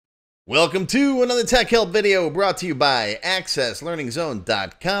Welcome to another Tech Help video brought to you by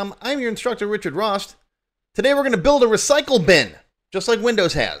accesslearningzone.com. I'm your instructor, Richard Rost. Today we're going to build a recycle bin, just like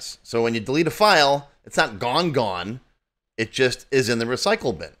Windows has. So when you delete a file, it's not gone. It just is in the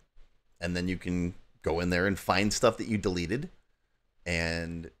recycle bin. And then you can go in there and find stuff that you deleted.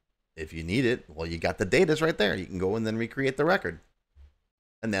 And if you need it, well, you got the data right there. You can go and then recreate the record.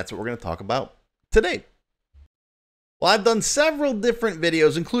 And that's what we're going to talk about today. Well, I've done several different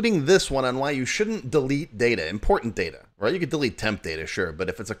videos, including this one, on why you shouldn't delete data, important data, right? You could delete temp data, sure, but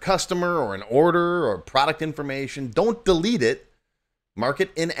if it's a customer or an order or product information, don't delete it. Mark it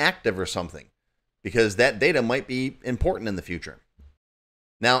inactive or something, because that data might be important in the future.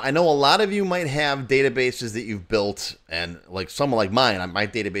 Now, I know a lot of you might have databases that you've built, and like someone like mine, my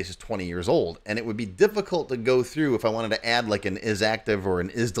database is 20 years old, and it would be difficult to go through if I wanted to add like an isactive or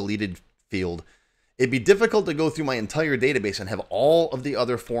an isdeleted field. It'd be difficult to go through my entire database and have all of the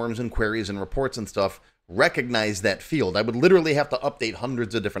other forms and queries and reports and stuff recognize that field. I would literally have to update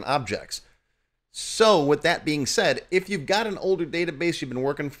hundreds of different objects. So with that being said, if you've got an older database, you've been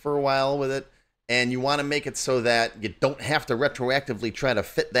working for a while with it, and you want to make it so that you don't have to retroactively try to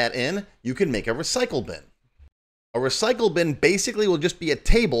fit that in, you can make a recycle bin. A recycle bin basically will just be a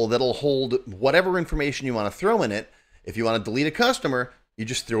table that'll hold whatever information you want to throw in it. If you want to delete a customer, you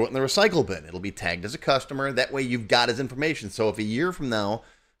just throw it in the recycle bin. It'll be tagged as a customer. That way you've got his information. So if a year from now,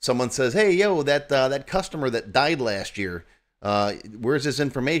 someone says, hey, yo, that customer that died last year, where's his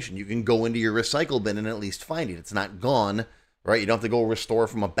information? You can go into your recycle bin and at least find it. It's not gone, right? You don't have to go restore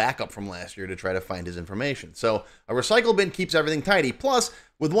from a backup from last year to try to find his information. So a recycle bin keeps everything tidy. Plus,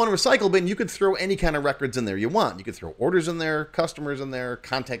 with one recycle bin, you could throw any kind of records in there you want. You could throw orders in there, customers in there,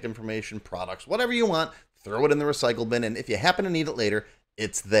 contact information, products, whatever you want. Throw it in the recycle bin, and if you happen to need it later,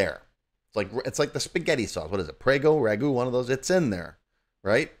 it's there. It's like the spaghetti sauce. What is it? Prego, ragu, one of those. It's in there,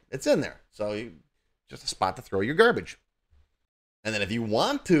 right? It's in there. So just a spot to throw your garbage. And then if you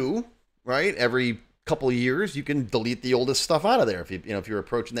want to, right, every couple of years, you can delete the oldest stuff out of there. If you're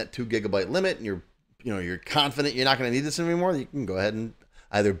approaching that 2 GB limit and you're confident you're not going to need this anymore, you can go ahead and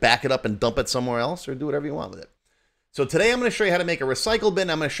either back it up and dump it somewhere else or do whatever you want with it. So today I'm going to show you how to make a recycle bin.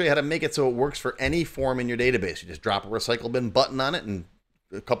 I'm going to show you how to make it so it works for any form in your database. You just drop a recycle bin button on it and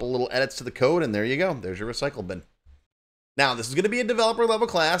a couple little edits to the code, and there you go. There's your recycle bin. Now, this is going to be a developer level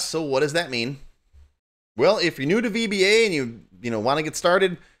class, so what does that mean? Well, if you're new to VBA and you want to get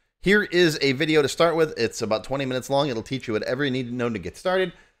started, here is a video to start with. It's about 20 minutes long. It'll teach you whatever you need to know to get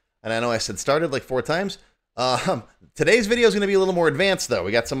started. And I know I said started like 4 times. Today's video is going to be a little more advanced, though.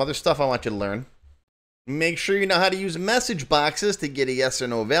 We got some other stuff I want you to learn. Make sure you know how to use message boxes to get a yes or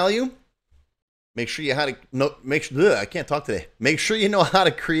no value. Make sure you I can't talk today. Make sure you know how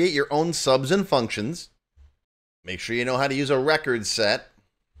to create your own subs and functions. Make sure you know how to use a record set.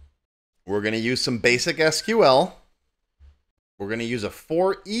 We're going to use some basic SQL. We're going to use a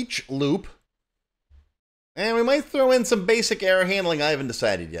for each loop. And we might throw in some basic error handling. I haven't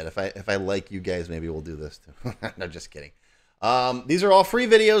decided yet. If I like you guys, maybe we'll do this too. No, just kidding. These are all free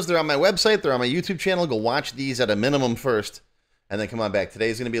videos. They're on my website. They're on my YouTube channel. Go watch these at a minimum first, and then come on back.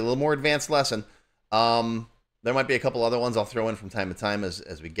 Today's going to be a little more advanced lesson. There might be a couple other ones I'll throw in from time to time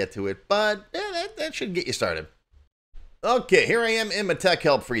as we get to it, but yeah, that should get you started. Okay, here I am in my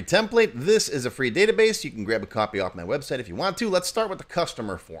TechHelp free template. This is a free database. You can grab a copy off my website if you want to. Let's start with the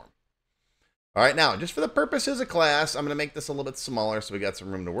customer form. All right, now, just for the purposes of class, I'm going to make this a little bit smaller so we got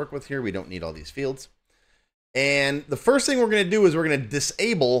some room to work with here. We don't need all these fields. And the first thing we're going to do is we're going to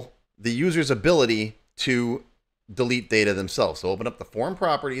disable the user's ability to delete data themselves. So open up the form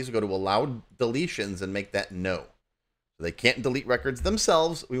properties, go to allow deletions, and make that no. So they can't delete records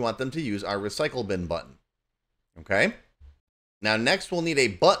themselves. We want them to use our recycle bin button. Okay? Now next we'll need a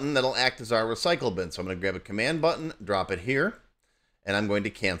button that'll act as our recycle bin. So I'm going to grab a command button, drop it here, and I'm going to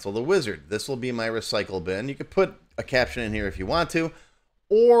cancel the wizard. This will be my recycle bin. You could put a caption in here if you want to.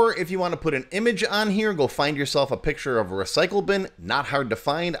 Or if you want to put an image on here, go find yourself a picture of a recycle bin. Not hard to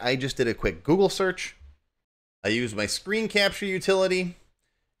find. I just did a quick Google search. I use my screen capture utility.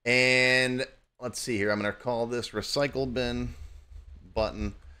 And let's see here. I'm going to call this recycle bin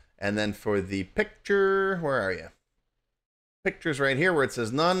button. And then for the picture, where are you? Pictures right here where it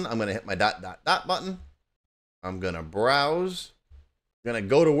says none. I'm going to hit my ... button. I'm going to browse. I'm going to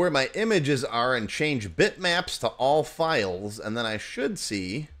go to where my images are and change bitmaps to all files. And then I should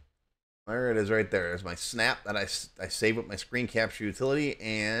see, there it is right there. There's my snap that I save with my screen capture utility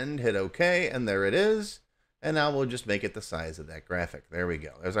and hit OK. And there it is. And now we'll just make it the size of that graphic. There we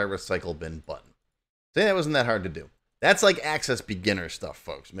go. There's our recycle bin button. See, that wasn't that hard to do. That's like Access beginner stuff,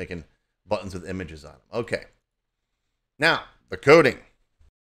 folks, making buttons with images on them. Okay. Now, the coding.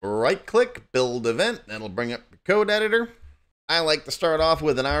 right-click, build event. That'll bring up your code editor. I like to start off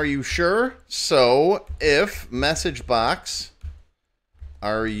with an "Are you sure?" So if message box,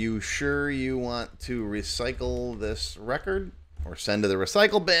 "Are you sure you want to recycle this record?" Or send to the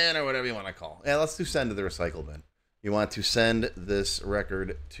recycle bin, or whatever you want to call it. Yeah, let's do send to the recycle bin. You want to send this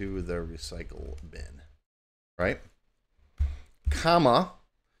record to the recycle bin, right? Comma,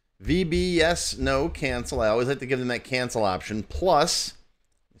 VB, yes, no, cancel. I always like to give them that cancel option. Plus,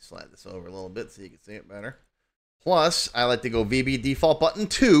 let me slide this over a little bit so you can see it better. Plus, I like to go VB default button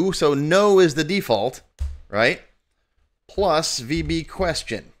 2, so no is the default, right? Plus VB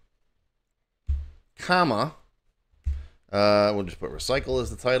question, comma, we'll just put recycle as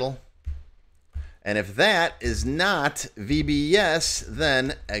the title. And if that is not VB yes,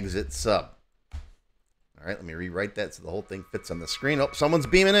 then exit sub. All right, let me rewrite that so the whole thing fits on the screen. Oh, someone's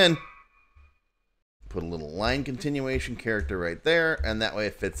beaming in. Put a little line continuation character right there, and that way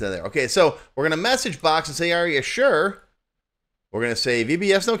it fits in there. Okay, so we're going to message box and say, "Are you sure?" We're going to say VB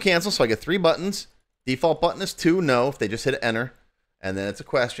yes, no, cancel, so I get 3 buttons. Default button is 2, no, if they just hit enter. And then it's a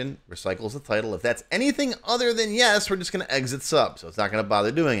question. Recycle is the title. If that's anything other than yes, we're just going to exit sub. So it's not going to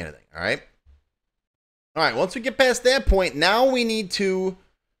bother doing anything. All right. All right. Once we get past that point, now we need to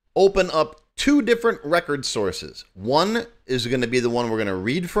open up 2 different record sources. One is going to be the one we're going to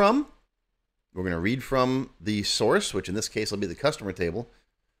read from. We're going to read from the source, which in this case will be the customer table.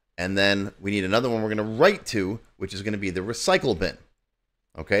 And then we need another one we're going to write to, which is going to be the recycle bin.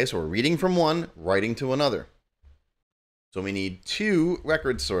 Okay. So we're reading from one, writing to another. So we need 2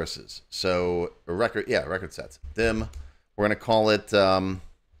 record sources. So record sets. Dim. We're going to call it our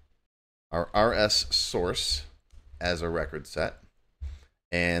RS source as a record set.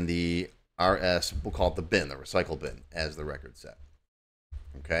 And the RS, we'll call it the bin, the recycle bin, as the record set.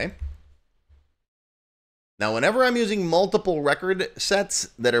 Okay. Now, whenever I'm using multiple record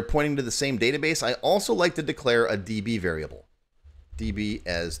sets that are pointing to the same database, I also like to declare a DB variable. DB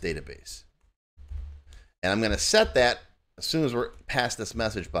as database. And I'm going to set that. As soon as we're past this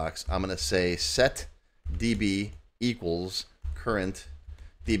message box, I'm going to say set DB equals current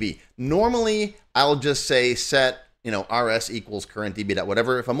DB. Normally, I'll just say set, RS equals current DB.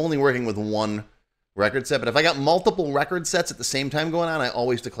 Whatever. If I'm only working with one record set, but if I got multiple record sets at the same time going on, I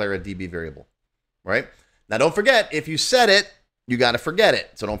always declare a DB variable, right? Now, don't forget, if you set it, you got to forget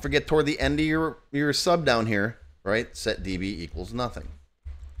it. So don't forget toward the end of your sub down here, right? Set DB equals nothing.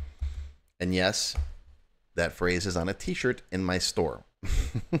 And yes, that phrase is on a t-shirt in my store.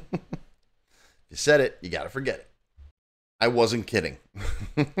 If you said it, you got to forget it. I wasn't kidding.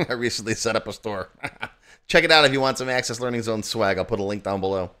 I recently set up a store. Check it out if you want some Access Learning Zone swag. I'll put a link down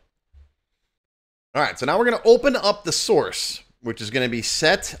below. All right, so now we're going to open up the source, which is going to be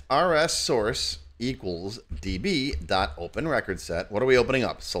set rs source equals db.open record set. What are we opening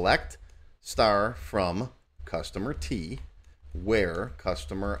up? Select star from customer T, where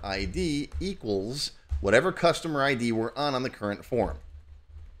customer ID equals whatever customer ID we're on the current form.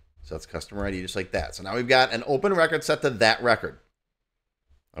 So that's customer ID just like that. So now we've got an open record set to that record.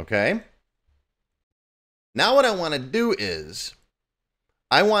 Okay. Now what I want to do is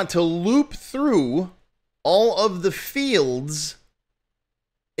I want to loop through all of the fields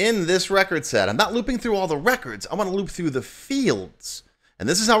in this record set. I'm not looping through all the records. I want to loop through the fields. And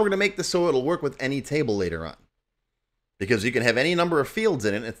this is how we're going to make this so it'll work with any table later on. Because you can have any number of fields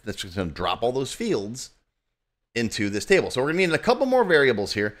in it. It's just going to drop all those fields into this table. So we're going to need a couple more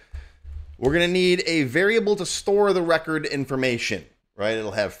variables here. We're going to need a variable to store the record information, right?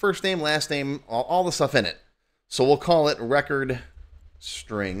 It'll have first name, last name, all the stuff in it. So we'll call it record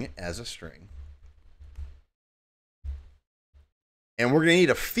string as a string. And we're going to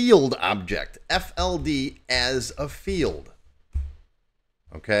need a field object, FLD, as a field.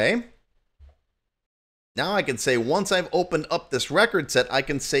 Okay? Now I can say, once I've opened up this record set, I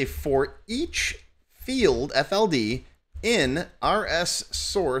can say for each field, FLD, in rs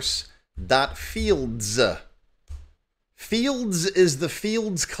source.fields. Fields is the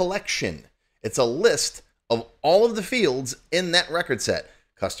fields collection. It's a list of all of the fields in that record set.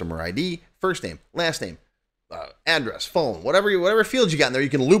 Customer ID, first name, last name, address, phone, whatever fields you got in there, you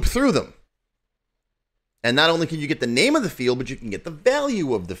can loop through them. And not only can you get the name of the field, but you can get the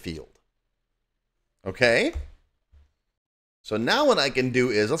value of the field. Okay? So now what I can do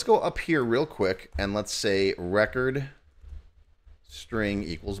is, let's go up here real quick, and let's say record string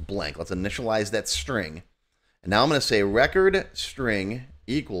equals blank. Let's initialize that string. And now I'm going to say record string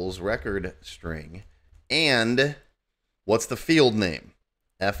equals record string. And what's the field name?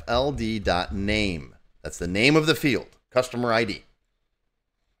 FLD.name. That's the name of the field, customer ID.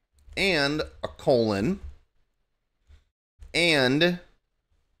 And a colon. And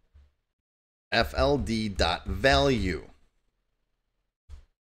fld.value.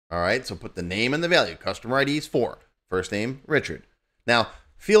 All right, so put the name and the value. Customer ID is 4. First name, Richard. Now,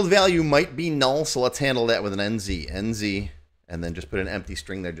 field value might be null, so let's handle that with an NZ. NZ, and then just put an empty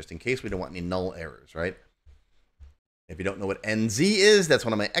string there just in case we don't want any null errors, right? If you don't know what NZ is, that's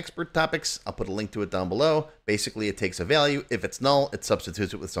one of my expert topics. I'll put a link to it down below. Basically, it takes a value. If it's null, it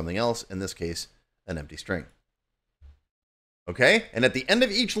substitutes it with something else. In this case, an empty string. Okay, and at the end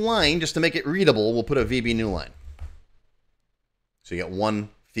of each line, just to make it readable, we'll put a VB new line. So you get one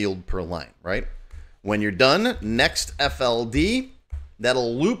field per line, right? When you're done, next FLD,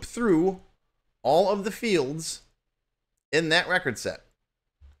 that'll loop through all of the fields in that record set.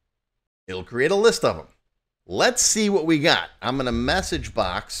 It'll create a list of them. Let's see what we got. I'm going to message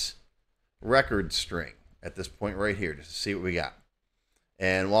box record string at this point right here just to see what we got.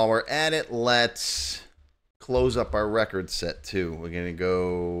 And while we're at it, let's close up our record set too. We're going to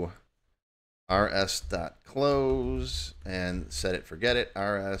go rs.close and set it, forget it.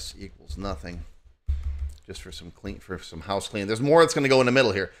 rs equals nothing. Just for some house clean. There's more that's going to go in the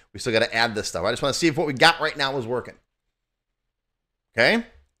middle here. We still got to add this stuff. I just want to see if what we got right now is working. Okay,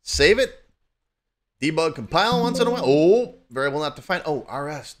 save it. Debug, compile once in a while. Oh, variable not defined. Oh,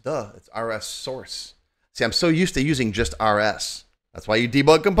 rs, duh. It's rs source. See, I'm so used to using just rs. That's why you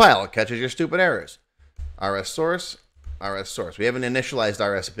debug, compile. It catches your stupid errors. rs source, rs source. We haven't initialized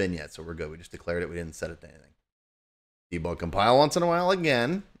rs bin yet, so we're good. We just declared it. We didn't set it to anything. Debug, compile once in a while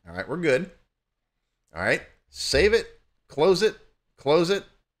again. All right, we're good. All right, save it, close it,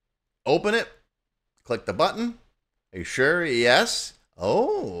 open it, click the button. Are you sure? Yes.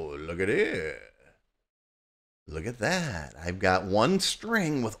 Oh, look at it. Look at that. I've got one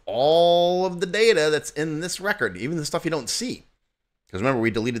string with all of the data that's in this record, even the stuff you don't see. Because remember,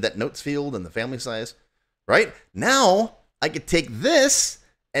 we deleted that notes field and the family size, right? Now, I could take this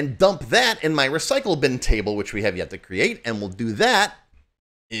and dump that in my recycle bin table, which we have yet to create, and we'll do that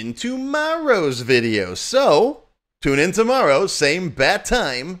in tomorrow's video. So, tune in tomorrow, same bat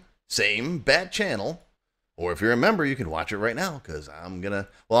time, same bat channel. Or if you're a member, you can watch it right now because I'm going to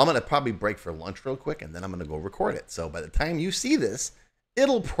probably break for lunch real quick and then I'm going to go record it. So by the time you see this,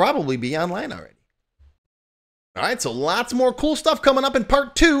 it'll probably be online already. All right, so lots more cool stuff coming up in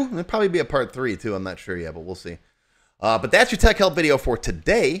part 2. There'll probably be a part 3 too. I'm not sure yet, but we'll see. But that's your Tech Help video for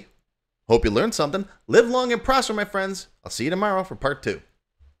today. Hope you learned something. Live long and prosper, my friends. I'll see you tomorrow for part 2.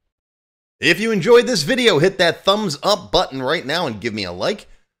 If you enjoyed this video, hit that thumbs up button right now and give me a like.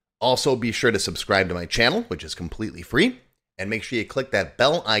 Also, be sure to subscribe to my channel, which is completely free, and make sure you click that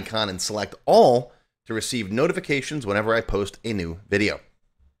bell icon and select all to receive notifications whenever I post a new video.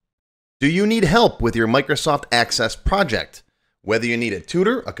 Do you need help with your Microsoft Access project? Whether you need a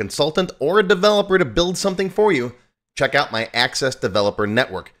tutor, a consultant, or a developer to build something for you, check out my Access Developer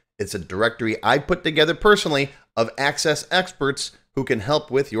Network. It's a directory I put together personally of Access experts who can help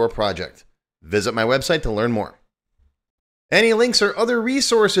with your project. Visit my website to learn more. Any links or other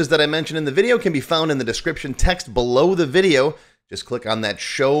resources that I mentioned in the video can be found in the description text below the video. Just click on that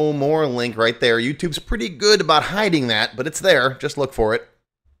show more link right there. YouTube's pretty good about hiding that, but it's there. Just look for it.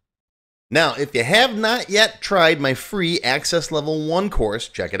 Now, if you have not yet tried my free Access Level 1 course,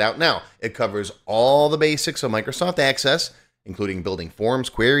 check it out now. It covers all the basics of Microsoft Access, including building forms,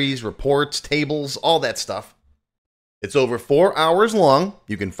 queries, reports, tables, all that stuff. It's over 4 hours long.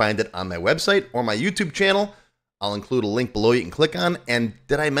 You can find it on my website or my YouTube channel. I'll include a link below you can click on. And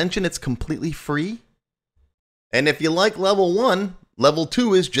did I mention it's completely free? And if you like level 1, level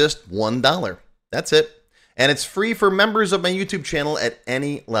 2 is just $1. That's it. And it's free for members of my YouTube channel at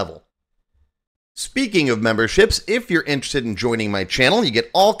any level. Speaking of memberships, if you're interested in joining my channel, you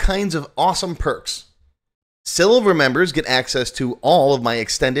get all kinds of awesome perks. Silver members get access to all of my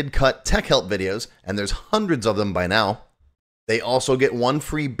extended cut Tech Help videos, and there's hundreds of them by now. They also get one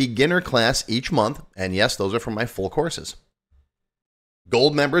free beginner class each month, and yes, those are from my full courses.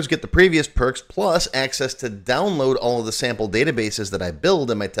 Gold members get the previous perks plus access to download all of the sample databases that I build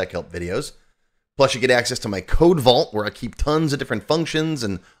in my Tech Help videos. Plus, you get access to my code vault where I keep tons of different functions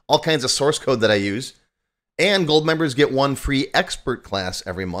and all kinds of source code that I use. And gold members get one free expert class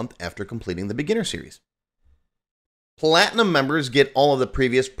every month after completing the beginner series. Platinum members get all of the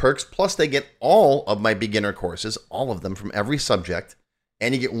previous perks, plus they get all of my beginner courses, all of them from every subject,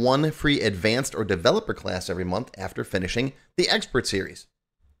 and you get one free advanced or developer class every month after finishing the expert series.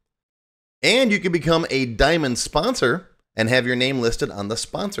 And you can become a diamond sponsor and have your name listed on the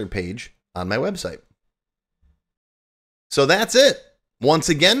sponsor page on my website. So that's it. Once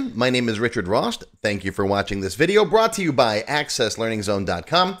again, my name is Richard Rost. Thank you for watching this video brought to you by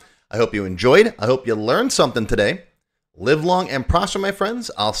accesslearningzone.com. I hope you enjoyed. I hope you learned something today. Live long and prosper, my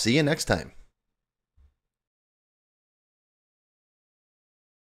friends. I'll see you next time.